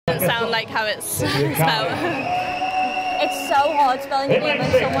doesn't like how it's spelled. It's so hard spelling your name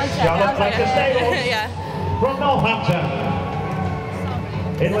when someone said that. Yeah. From Northampton.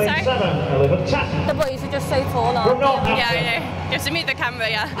 In lane 7, Olivia Tatton. The boys are just so tall, aren't From they? Northampton. Yeah, I know. You have to meet the camera,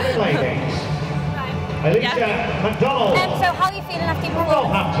 yeah. Ladies. Alicia McDonald. So how are you feeling after your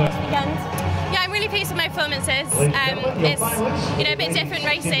performance this weekend? Yeah, I'm really pleased with my performances. It's a bit different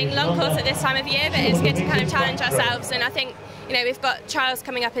racing, long course at this time of year, but it's good to kind of challenge ourselves. And I think we've got trials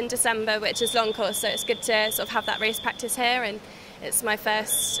coming up in December, which is long course, so it's good to sort of have that race practice here. And it's my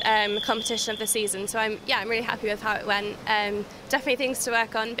first competition of the season, so I'm really happy with how it went. Definitely things to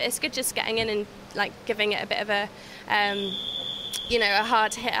work on, but it's good just getting in and like giving it a bit of a a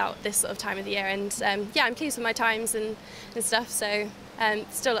hard hit out this sort of time of the year. And I'm pleased with my times and stuff. So.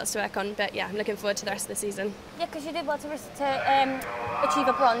 Still lots to work on, but yeah, I'm looking forward to the rest of the season. Yeah, because you did well to achieve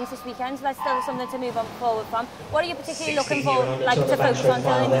a bronze this weekend, so that's still something to move on forward from. What are you particularly looking for, like to focus on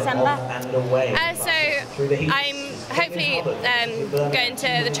till in December? So I'm hopefully going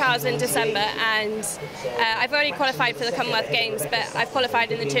to the trials in December, and I've already qualified for the Commonwealth Games, but I've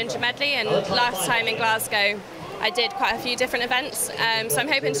qualified in the 200 medley, and last time in Glasgow I did quite a few different events, so I'm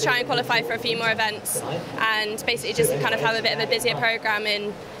hoping to try and qualify for a few more events and basically just kind of have a bit of a busier programme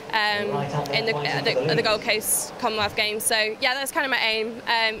in the Gold Coast Commonwealth Games. So yeah, that's kind of my aim.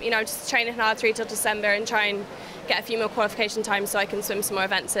 I'm just training hard through till December and try and get a few more qualification times so I can swim some more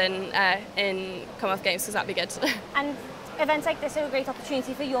events in Commonwealth Games, because that'd be good. And events like this are a great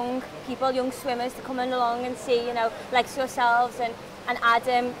opportunity for young people, young swimmers to come along and see, like yourselves and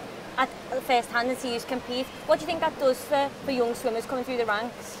Adam at first hand and see you compete. What do you think that does for young swimmers coming through the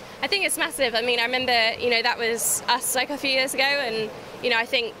ranks? I think it's massive. I mean, I remember, that was us like a few years ago, and, I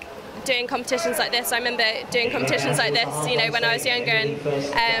think doing competitions like this, I remember doing competitions like this, when I was younger,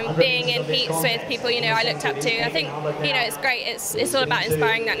 and being in heats with people, I looked up to. I think, it's great. It's all about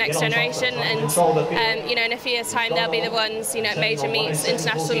inspiring that next generation, and, in a few years' time, they'll be the ones, at major meets,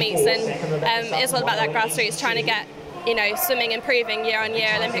 international meets, and it's all about that grassroots, trying to get swimming improving year on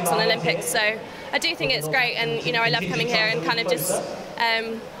year, Olympics on Olympics. So I do think it's great, and I love coming here and kind of just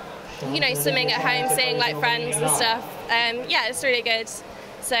swimming at home, seeing like friends and stuff. Yeah, it's really good.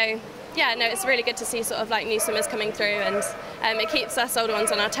 So yeah, no, it's really good to see sort of like new swimmers coming through, and it keeps us older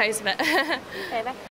ones on our toes a bit.